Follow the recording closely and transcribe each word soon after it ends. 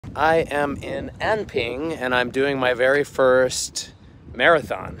I am in Anping and I'm doing my very first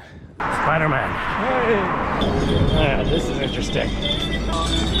marathon. Spider-Man. Hey. Yeah, this is interesting.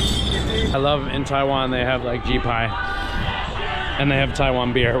 I love in Taiwan they have like G-Pie and they have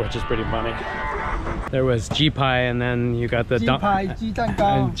Taiwan beer, which is pretty funny. There was G-Pie and then you got the G-Pie,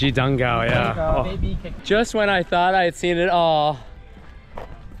 G-Dangao. G-Dangao, yeah. Oh. Just when I thought I had seen it all,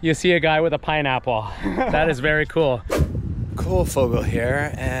 you see a guy with a pineapple. That is very cool. Cool Fogel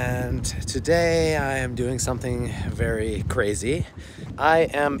here, and today I am doing something very crazy. I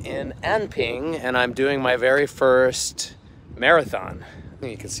am in Anping and I'm doing my very first marathon.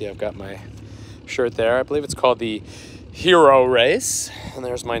 You can see I've got my shirt there. I believe it's called the Hero Race, and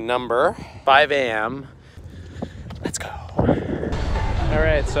there's my number, 5 a.m. Let's go. All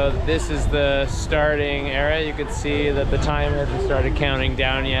right, so this is the starting area. You can see that the time hasn't started counting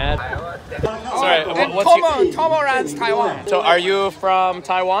down yet. Sorry, Tomo runs Taiwan. So are you from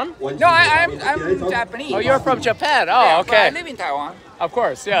Taiwan? No, I'm Japanese. Oh, you're from Japan. Oh, yeah, okay. I live in Taiwan. Of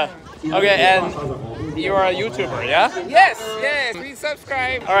course, yeah. Okay, and you are a YouTuber, yeah? Yes, please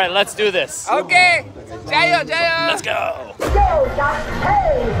subscribe. All right, let's do this. Okay, 加油, 加油. Let's go.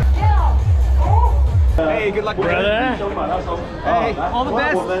 Hey, good luck, brother. Hey, all the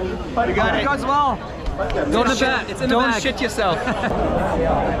best. You got it. You as well. Don't shit yourself.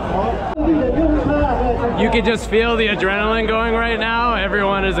 You can just feel the adrenaline going right now.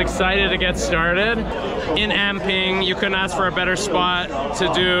 Everyone is excited to get started. In Anping, you couldn't ask for a better spot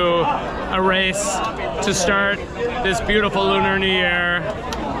to do a race to start this beautiful Lunar New Year.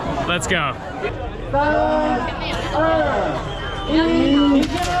 Let's go. Woo!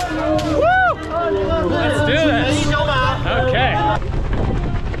 Let's do this. Okay.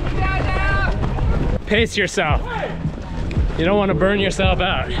 Pace yourself. You don't want to burn yourself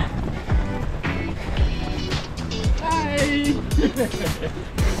out.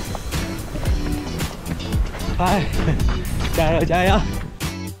 Hi. 加油加油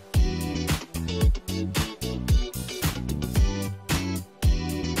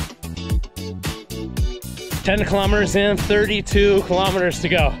 10 kilometers in, 32 kilometers to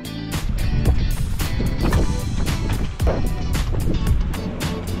go.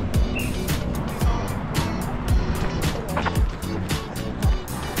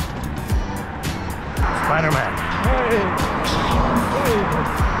 Spider-Man. Hey.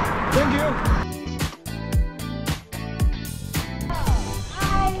 Thank you.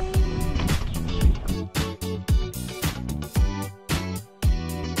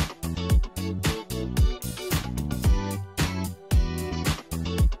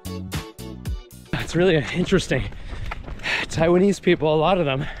 It's really interesting. Taiwanese people, a lot of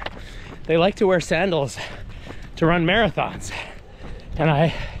them, they like to wear sandals to run marathons. And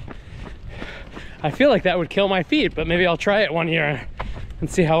I feel like that would kill my feet, but maybe I'll try it one year and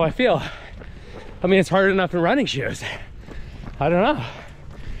see how I feel. I mean, it's hard enough in running shoes. I don't know.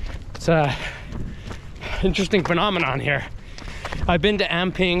 It's a interesting phenomenon here. I've been to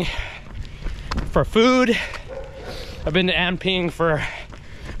Anping for food. I've been to Anping for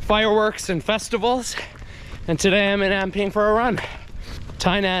fireworks and festivals, and today I'm in Anping for a run.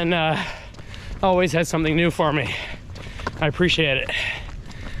 Tainan always has something new for me. I appreciate it.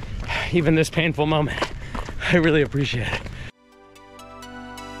 Even this painful moment, I really appreciate it.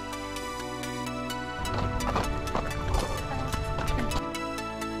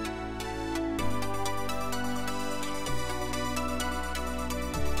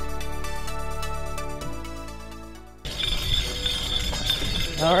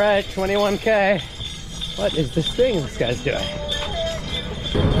 All right, 21K. What is this thing this guy's doing?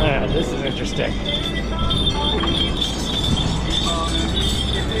 Ah, this is interesting.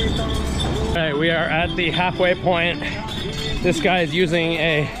 All right, we are at the halfway point. This guy is using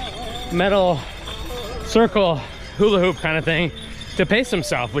a metal circle hula hoop kind of thing to pace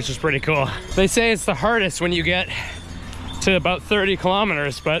himself, which is pretty cool. They say it's the hardest when you get to about 30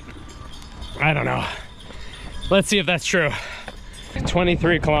 kilometers, but I don't know. Let's see if that's true.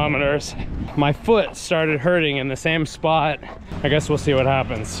 23 kilometers. My foot started hurting in the same spot. I guess we'll see what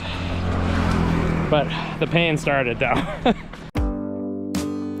happens. But the pain started though.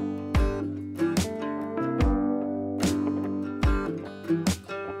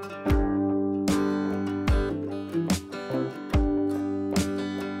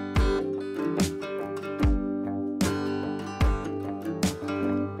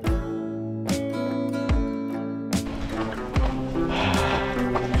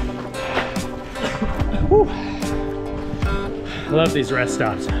 Whew. I love these rest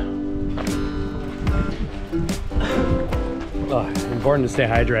stops. Oh, important to stay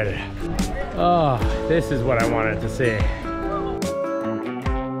hydrated. Oh, this is what I wanted to see.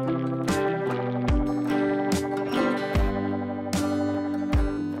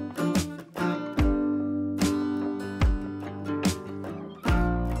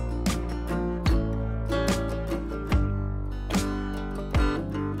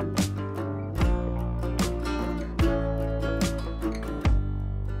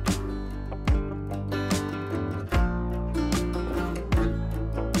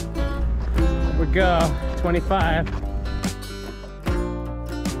 go. 25.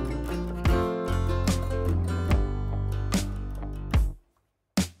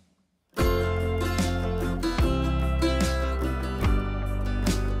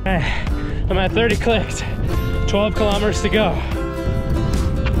 Okay, I'm at 30 clicks. 12 kilometers to go.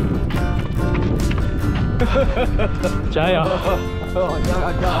 Jayo.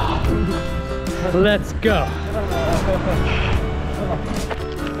 Let's go.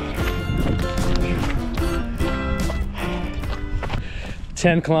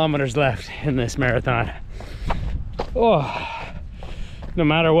 $10 kilometers left in this marathon. Oh, no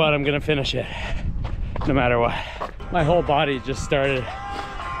matter what, I'm gonna finish it. No matter what. My whole body just started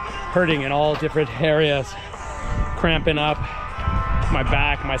hurting in all different areas, cramping up, my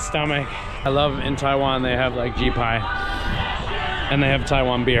back, my stomach. I love in Taiwan, they have like G-Pie, and they have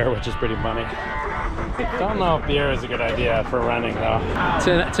Taiwan beer, which is pretty funny. Don't know if beer is a good idea for running though.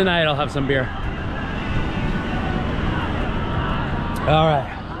 Tonight I'll have some beer. All right,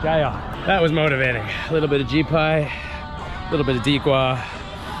 jayo. That was motivating. A little bit of G-Pie, a little bit of Dequa.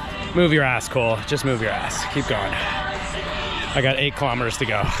 Move your ass, Cole. Just move your ass. Keep going. I got 8 kilometers to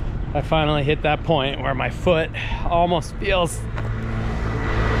go. I finally hit that point where my foot almost feels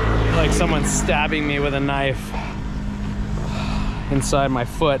like someone's stabbing me with a knife inside my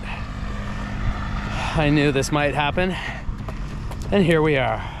foot. I knew this might happen, and here we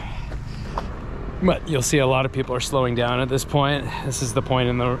are. But you'll see a lot of people are slowing down at this point. This is the point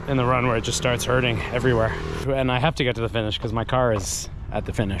in the run where it just starts hurting everywhere. And I have to get to the finish because my car is at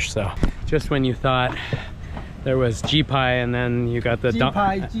the finish. So just when you thought there was G-Pie and then you got the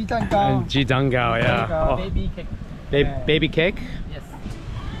G-Pie, G-Dangao. G-Dangao, yeah. Oh. Baby cake. Baby cake? Yes.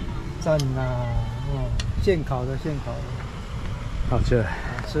 赞啊！现烤的，现烤的。好吃。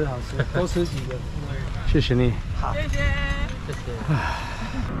好吃，好吃，多吃几个。谢谢你。好，谢谢。谢谢。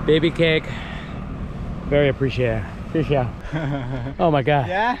Baby cake. Very appreciated. 谢谢。Oh my God.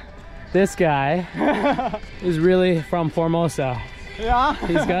 Yeah. This guy is really from Formosa. Yeah.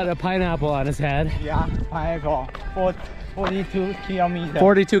 He's got a pineapple on his head. Yeah, pineapple. 42 kilometers.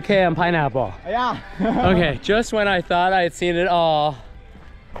 42K on pineapple. Yeah. Okay, just when I thought I had seen it all,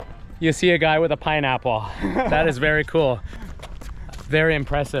 you see a guy with a pineapple. That is very cool. Very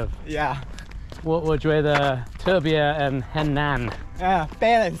impressive. Yeah. 我觉得特别很难. Yeah,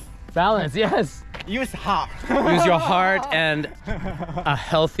 balance. Balance, yes. Use heart. Use your heart and a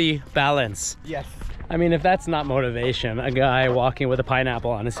healthy balance. Yes. I mean, if that's not motivation, a guy walking with a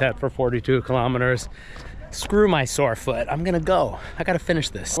pineapple on his head for 42 kilometers, screw my sore foot. I'm gonna go. I gotta finish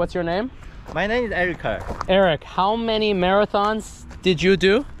this. What's your name? My name is Erica. Eric, how many marathons did you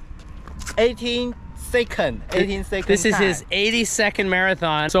do? 18 seconds. This is his 82nd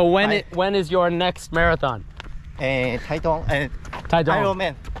marathon. So when is your next marathon? Taidong and Taidong.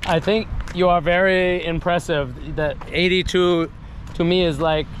 Ironman. I think you are very impressive. That 82 to me is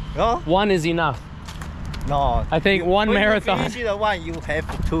like, No? one is enough. No. I think one when marathon. You finish the one, you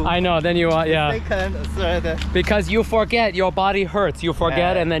have to. I know, then you want, yeah. Second, third. Because you forget, your body hurts. You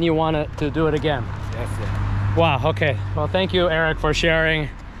forget and then you want to do it again. Yes. Wow, okay. Well, thank you, Eric, for sharing.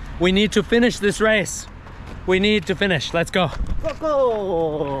 We need to finish this race. We need to finish. Let's go. Go,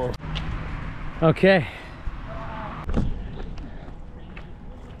 go. Okay.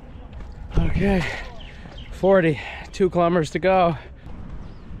 Okay. 42 kilometers to go.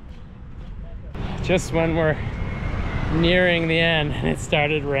 Just when we're nearing the end and it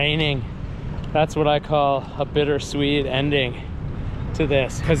started raining. That's what I call a bittersweet ending to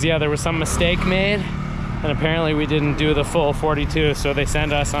this. Because yeah, there was some mistake made and apparently we didn't do the full 42, so they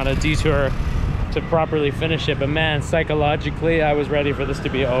sent us on a detour to properly finish it. But man, psychologically, I was ready for this to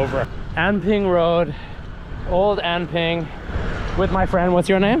be over. Anping Road, old Anping, with my friend. What's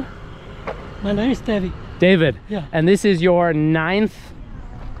your name? My name is David. David. Yeah. And this is your 9th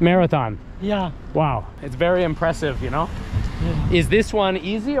marathon. Yeah. Wow, it's very impressive, you know? Yeah. Is this one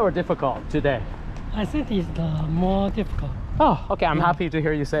easy or difficult today? I think it's more difficult. Oh, okay, I'm happy to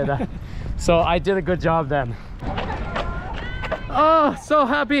hear you say that. So I did a good job then. Oh, so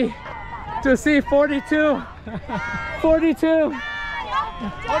happy to see 42. 42.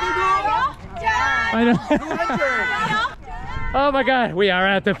 I know. Oh my God, we are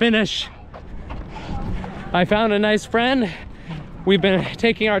at the finish. I found a nice friend. We've been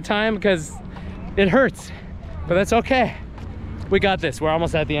taking our time because it hurts, but that's okay. We got this. We're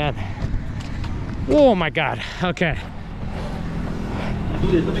almost at the end. Oh my God. Okay.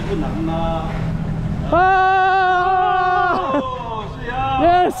 Oh!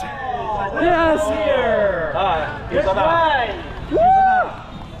 Yes! Yes!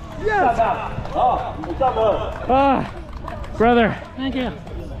 Yes! Ah, brother. Thank you.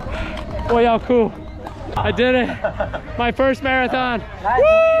 Oh yeah, cool. I did it. My first marathon.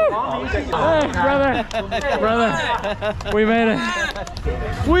 Woo! Hey, brother. We made it.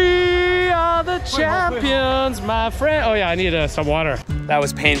 We are the champions, my friend. Oh yeah, I need some water. That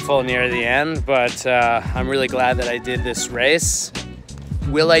was painful near the end, but I'm really glad that I did this race.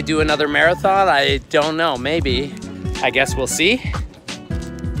 Will I do another marathon? I don't know, maybe. I guess we'll see.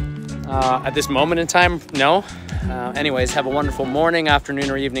 At this moment in time, no. Anyways, have a wonderful morning, afternoon,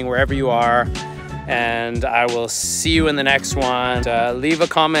 or evening, wherever you are. And I will see you in the next one. Leave a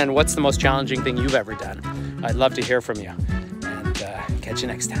comment. What's the most challenging thing you've ever done? I'd love to hear from you. And catch you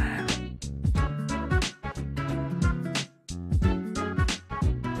next time.